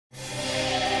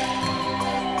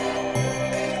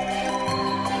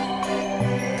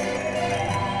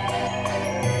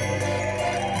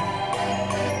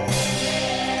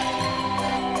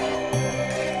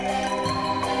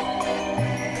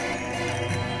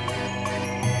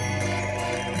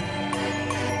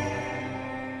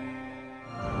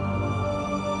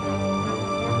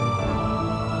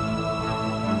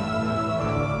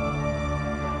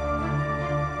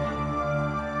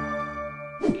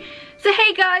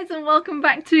Hey guys, and welcome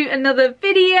back to another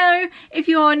video. If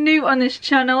you are new on this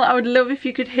channel, I would love if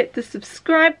you could hit the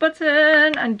subscribe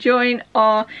button and join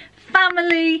our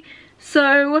family.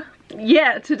 So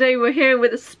yeah, today we're here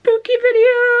with a spooky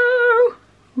video.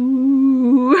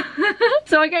 Ooh.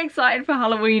 So I get excited for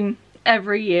Halloween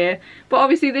every year, but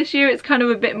obviously this year it's kind of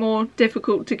a bit more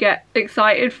difficult to get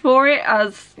excited for it,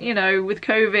 as you know, with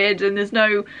COVID, and there's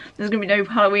gonna be no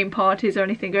Halloween parties or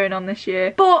anything going on this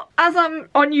year. But as I'm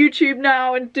on YouTube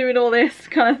now and doing all this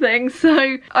kind of thing,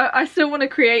 so I still want to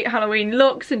create Halloween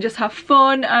looks and just have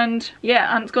fun. And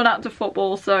yeah, Ant's gone out to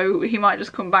football, so he might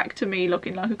just come back to me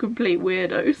looking like a complete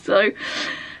weirdo, so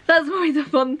that's always a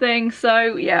fun thing.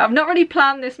 So yeah, I've not really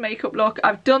planned this makeup look.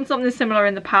 I've done something similar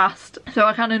in the past, so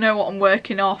I kind of know what I'm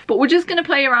working off, but we're just going to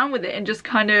play around with it and just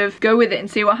kind of go with it and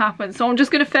see what happens. So I'm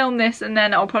just going to film this, and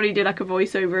then I'll probably do like a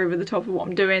voiceover over the top of what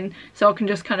I'm doing, so I can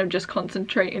just kind of just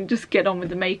concentrate and just get on with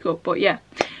the makeup. But yeah,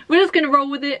 we're just going to roll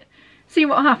with it, see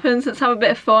what happens. Let's have a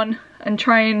bit of fun and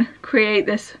try and create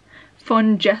this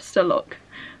fun Jester look.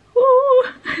 Ooh.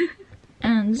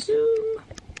 And zoom.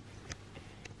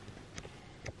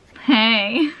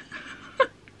 Hey.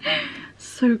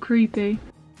 So creepy.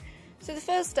 So the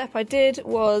first step I did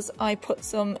was I put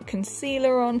some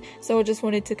concealer on. So I just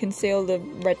wanted to conceal the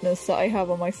redness that I have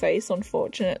on my face,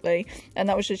 unfortunately, and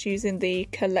that was just using the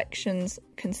Collections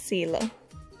concealer.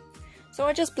 So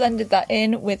I just blended that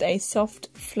in with a soft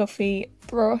fluffy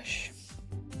brush.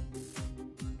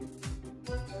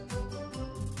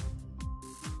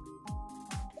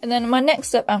 And then my next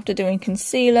step after doing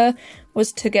concealer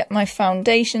was to get my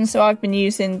foundation. So I've been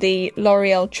using the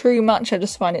L'Oreal True Match. I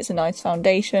just find it's a nice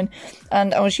foundation,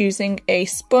 and I was using a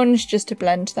sponge just to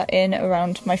blend that in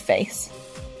around my face.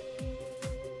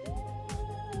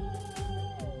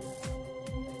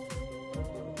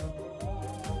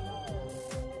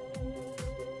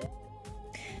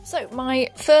 So my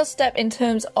first step in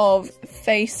terms of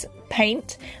face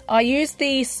paint, I use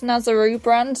the Snazaroo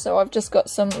brand, so I've just got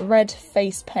some red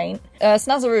face paint.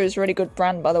 Snazaroo is a really good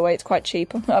brand, by the way. It's quite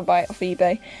cheap. I buy it off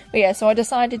eBay. But yeah, so I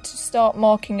decided to start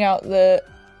marking out the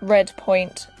red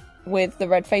point with the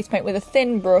red face paint with a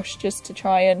thin brush, just to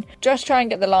try and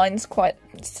get the lines quite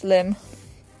slim.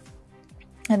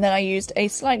 And then I used a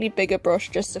slightly bigger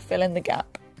brush just to fill in the gap.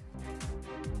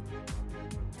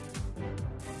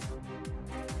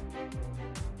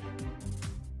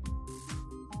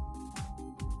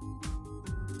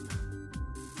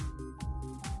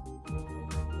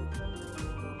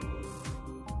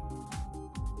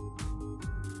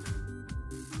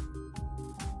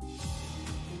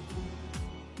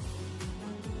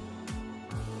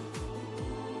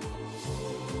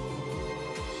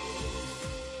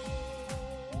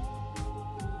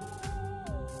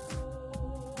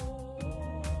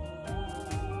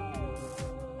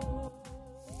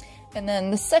 And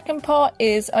then the second part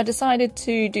is I decided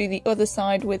to do the other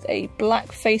side with a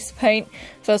black face paint.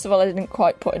 First of all, I didn't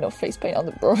quite put enough face paint on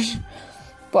the brush,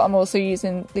 but I'm also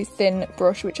using the thin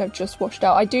brush which I've just washed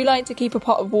out. I do like to keep a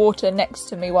pot of water next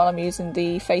to me while I'm using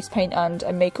the face paint and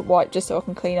a makeup wipe, just so I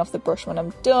can clean off the brush when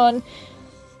I'm done.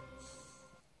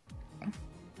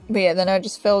 But yeah, then I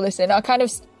just fill this in. I kind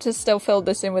of just still filled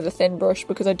this in with a thin brush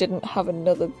because I didn't have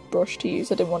another brush to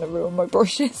use. I didn't want to ruin my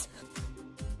brushes.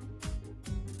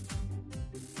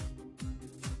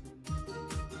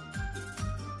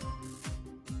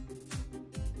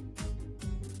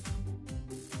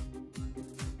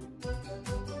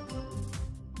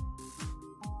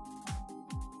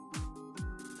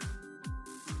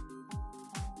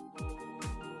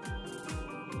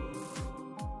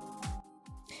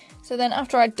 So then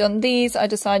after I'd done these, I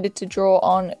decided to draw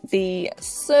on the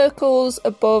circles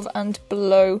above and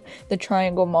below the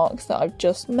triangle marks that I've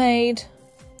just made.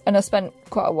 And I spent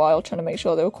quite a while trying to make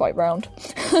sure they were quite round,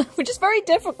 which is very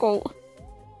difficult.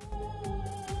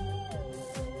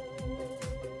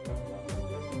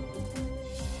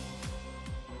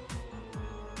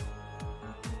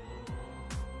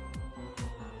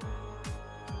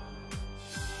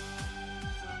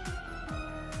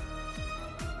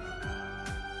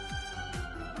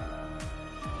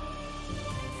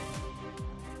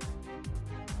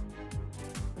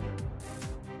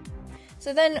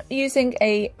 So then, using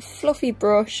a fluffy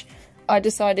brush, I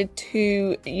decided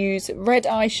to use red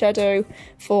eyeshadow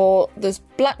for this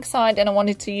black side, and I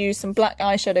wanted to use some black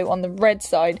eyeshadow on the red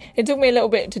side. It took me a little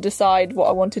bit to decide what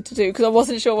I wanted to do because I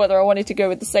wasn't sure whether I wanted to go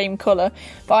with the same colour,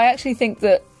 but I actually think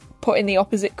that putting the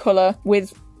opposite colour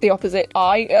with the opposite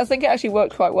eye, I think it actually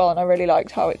worked quite well, and I really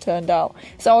liked how it turned out.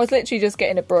 So I was literally just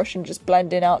getting a brush and just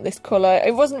blending out this colour.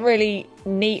 It wasn't really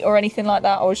neat or anything like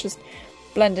that, I was just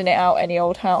blending it out any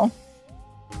old how.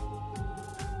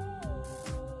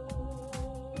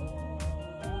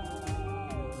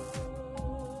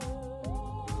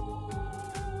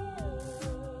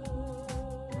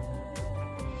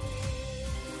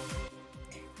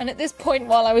 And at this point,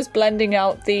 while I was blending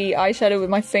out the eyeshadow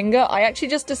with my finger, I actually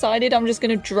just decided I'm just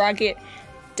going to drag it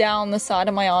down the side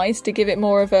of my eyes to give it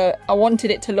more of a... I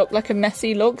wanted it to look like a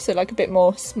messy look, so like a bit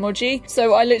more smudgy.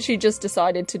 So I literally just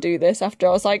decided to do this after I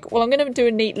was like, well, I'm going to do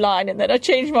a neat line, and then I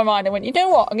changed my mind and went, you know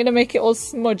what, I'm going to make it all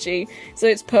smudgy, so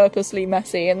it's purposely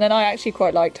messy. And then I actually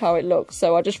quite liked how it looked,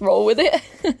 so I just roll with it.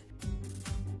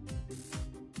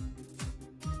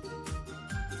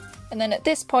 And then at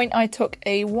this point I took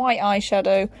a white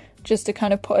eyeshadow just to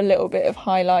kind of put a little bit of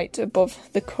highlight above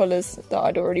the colours that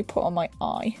I'd already put on my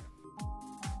eye.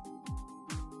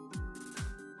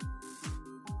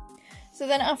 So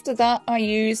then after that I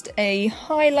used a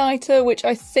highlighter, which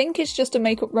I think is just a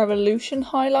Makeup Revolution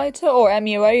highlighter, or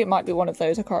MUA, it might be one of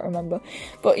those, I can't remember.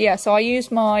 But yeah, so I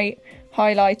used my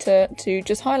highlighter to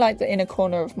just highlight the inner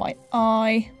corner of my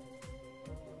eye.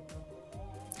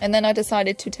 And then I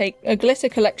decided to take a Glitter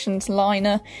Collections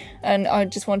liner, and I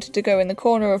just wanted to go in the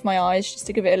corner of my eyes just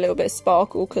to give it a little bit of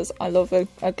sparkle, because I love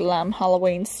a glam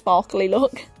Halloween sparkly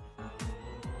look.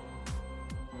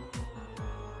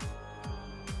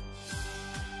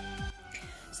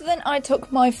 So then I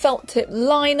took my felt tip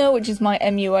liner, which is my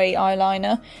MUA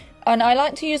eyeliner, and I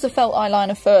like to use a felt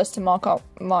eyeliner first to mark up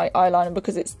my eyeliner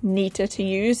because it's neater to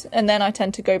use, and then I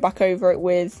tend to go back over it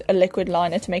with a liquid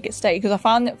liner to make it stay, because I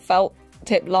found that felt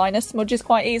tip liner smudges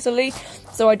quite easily,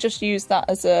 so I just use that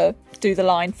as a do the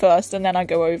line first and then I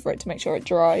go over it to make sure it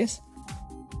dries.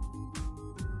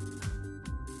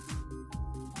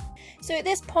 So at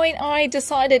this point I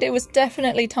decided it was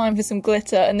definitely time for some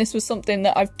glitter, and this was something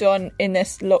that I've done in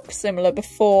this look similar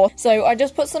before. So I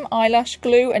just put some eyelash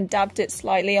glue and dabbed it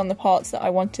slightly on the parts that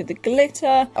I wanted the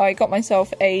glitter. I got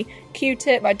myself a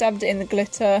Q-tip, I dabbed it in the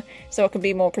glitter so I could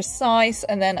be more precise,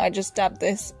 and then I just dabbed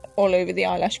this all over the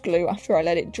eyelash glue after I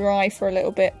let it dry for a little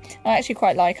bit. I actually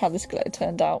quite like how this glitter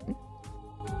turned out.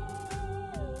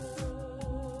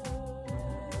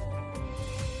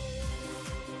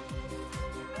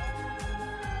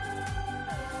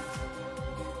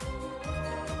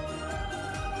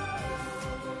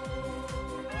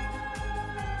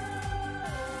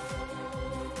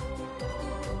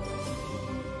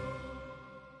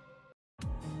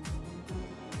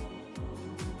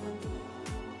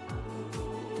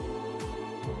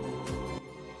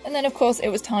 And then of course it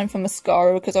was time for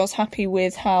mascara, because I was happy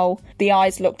with how the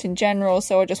eyes looked in general,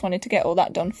 so I just wanted to get all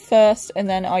that done first. And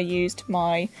then I used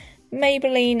my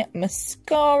Maybelline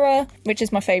mascara, which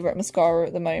is my favourite mascara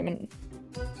at the moment.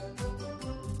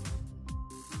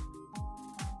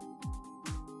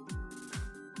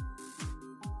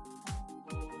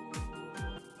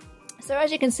 So as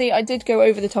you can see, I did go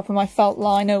over the top of my felt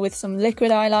liner with some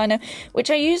liquid eyeliner, which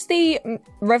I used the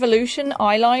Revolution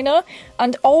eyeliner,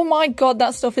 and oh my god,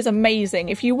 that stuff is amazing.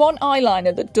 If you want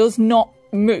eyeliner that does not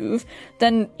move,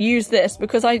 then use this,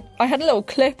 because I had a little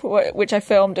clip which I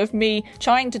filmed of me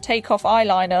trying to take off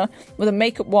eyeliner with a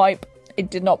makeup wipe. It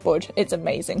did not budge. It's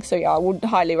amazing. So yeah, I would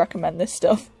highly recommend this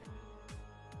stuff.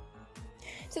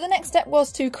 So the next step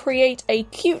was to create a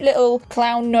cute little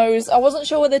clown nose. I wasn't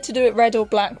sure whether to do it red or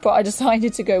black, but I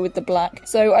decided to go with the black.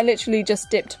 So I literally just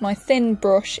dipped my thin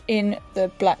brush in the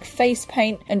black face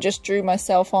paint and just drew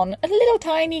myself on a little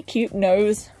tiny cute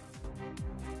nose.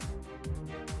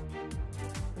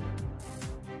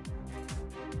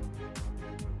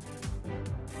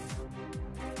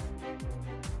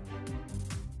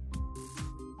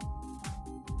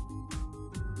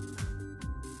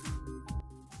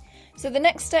 So the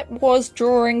next step was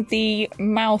drawing the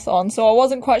mouth on. So I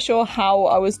wasn't quite sure how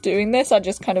I was doing this. I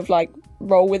just kind of like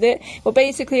roll with it. But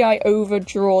basically I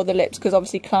overdraw the lips, because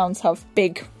obviously clowns have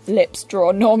big lips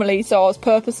drawn normally. So I was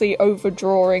purposely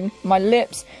overdrawing my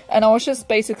lips, and I was just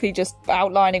basically just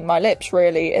outlining my lips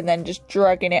really, and then just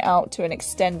dragging it out to an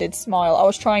extended smile. I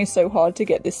was trying so hard to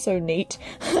get this so neat.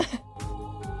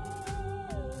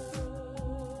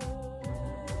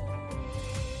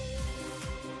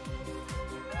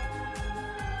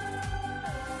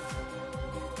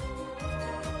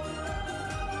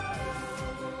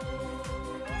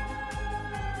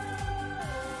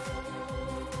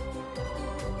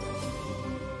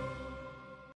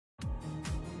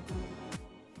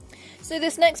 So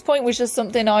this next point was just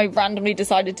something I randomly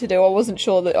decided to do. I wasn't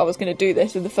sure that I was going to do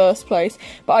this in the first place,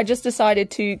 but I just decided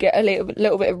to get a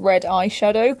little bit of red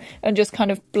eyeshadow and just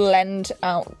kind of blend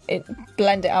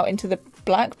it out into the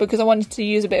black, because I wanted to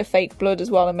use a bit of fake blood as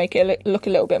well and make it look a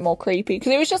little bit more creepy,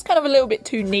 because it was just kind of a little bit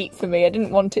too neat for me. I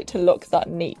didn't want it to look that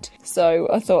neat, so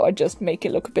I thought I'd just make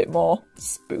it look a bit more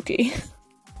spooky.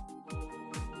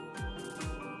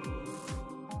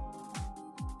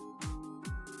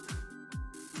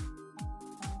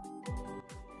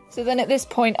 So then at this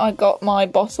point I got my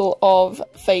bottle of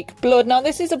fake blood. Now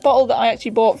this is a bottle that I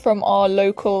actually bought from our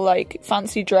local like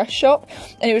fancy dress shop,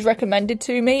 and it was recommended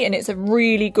to me, and it's a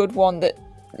really good one that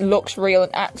looks real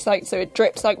and acts like, so it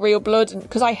drips like real blood,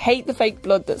 because I hate the fake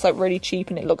blood that's like really cheap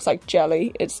and it looks like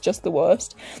jelly. It's just the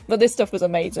worst. But this stuff was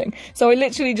amazing. So I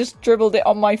literally just dribbled it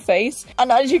on my face,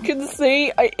 and as you can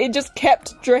see, it just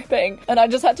kept dripping, and I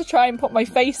just had to try and put my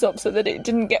face up so that it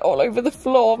didn't get all over the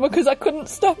floor because I couldn't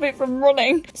stop it from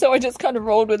running. So I just kind of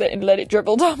rolled with it and let it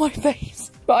dribble down my face.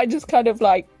 But I just kind of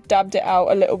like dabbed it out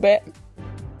a little bit.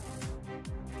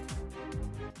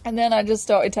 And then I just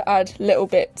started to add little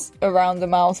bits around the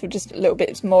mouth with just little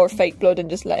bits more of fake blood and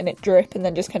just letting it drip, and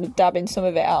then just kind of dabbing some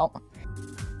of it out.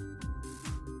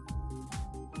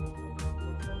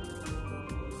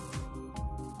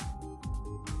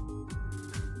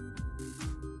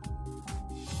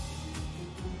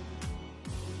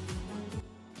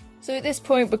 So at this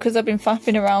point, because I've been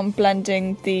faffing around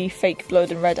blending the fake blood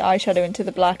and red eyeshadow into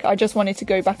the black, I just wanted to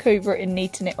go back over it and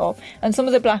neaten it up. And some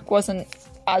of the black wasn't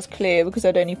as clear because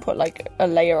I'd only put like a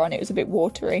layer on. It was a bit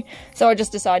watery, so I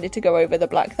just decided to go over the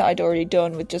black that I'd already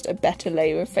done with just a better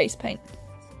layer of face paint.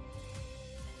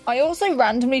 I also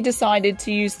randomly decided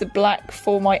to use the black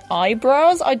for my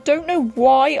eyebrows. I don't know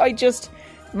why, I just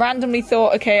randomly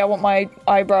thought, okay, I want my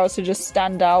eyebrows to just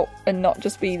stand out and not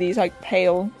just be these like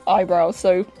pale eyebrows,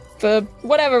 so for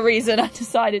whatever reason I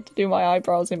decided to do my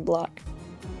eyebrows in black.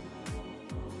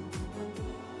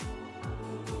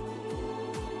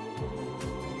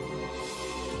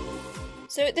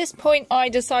 So at this point I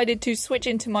decided to switch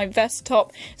into my vest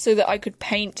top so that I could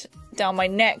paint down my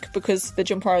neck, because the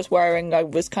jumper I was wearing, I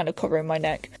was kind of covering my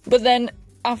neck. But then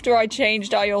after I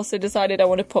changed, I also decided I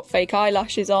want to put fake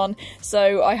eyelashes on,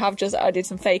 so I have just added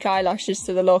some fake eyelashes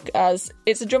to the look, as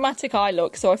it's a dramatic eye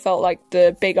look, so I felt like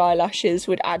the big eyelashes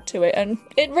would add to it, and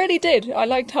it really did. I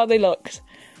liked how they looked.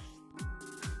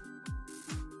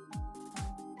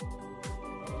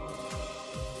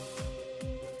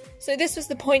 So this was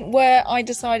the point where I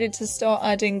decided to start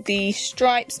adding the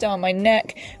stripes down my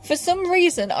neck. For some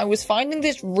reason, I was finding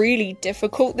this really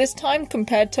difficult this time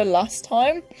compared to last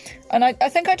time. And I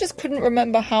think I just couldn't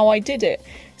remember how I did it.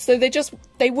 So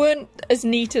they weren't as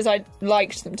neat as I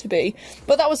liked them to be.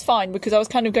 But that was fine, because I was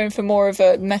kind of going for more of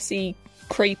a messy,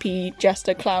 creepy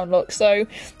Jester clown look. So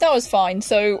that was fine.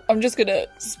 So I'm just gonna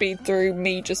speed through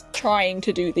me just trying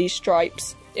to do these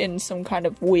stripes in some kind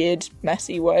of weird,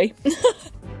 messy way.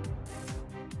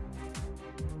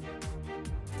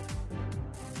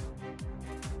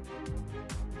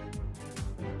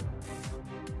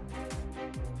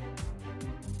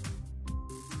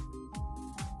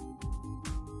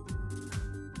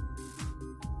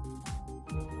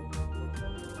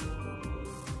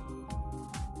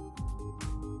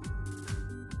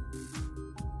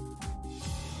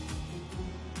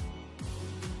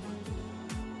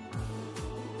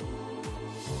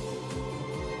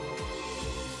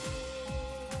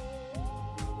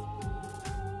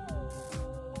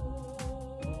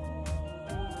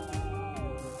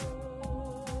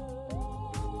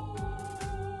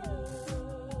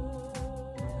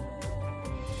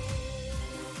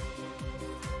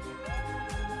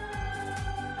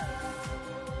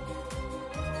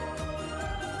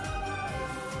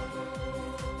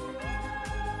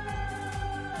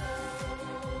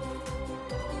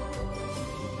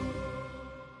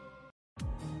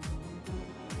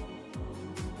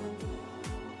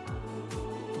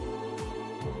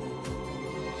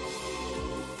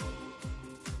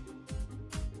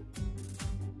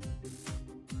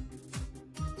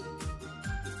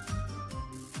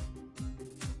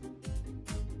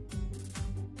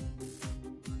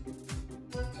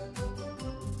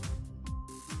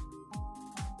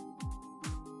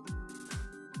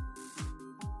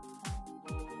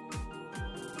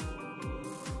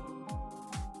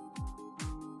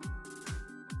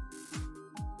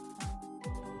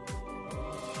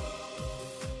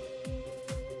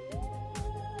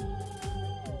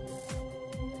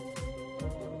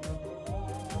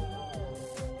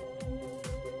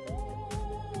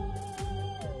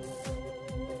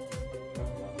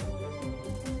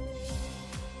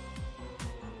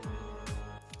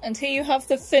 And here you have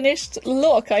the finished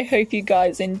look. I hope you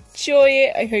guys enjoy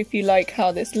it. I hope you like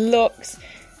how this looks.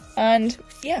 And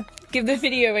yeah, give the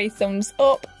video a thumbs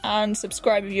up and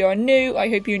subscribe if you are new. I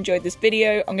hope you enjoyed this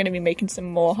video. I'm going to be making some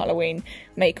more Halloween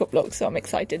makeup looks, so I'm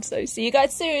excited. So see you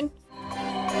guys soon.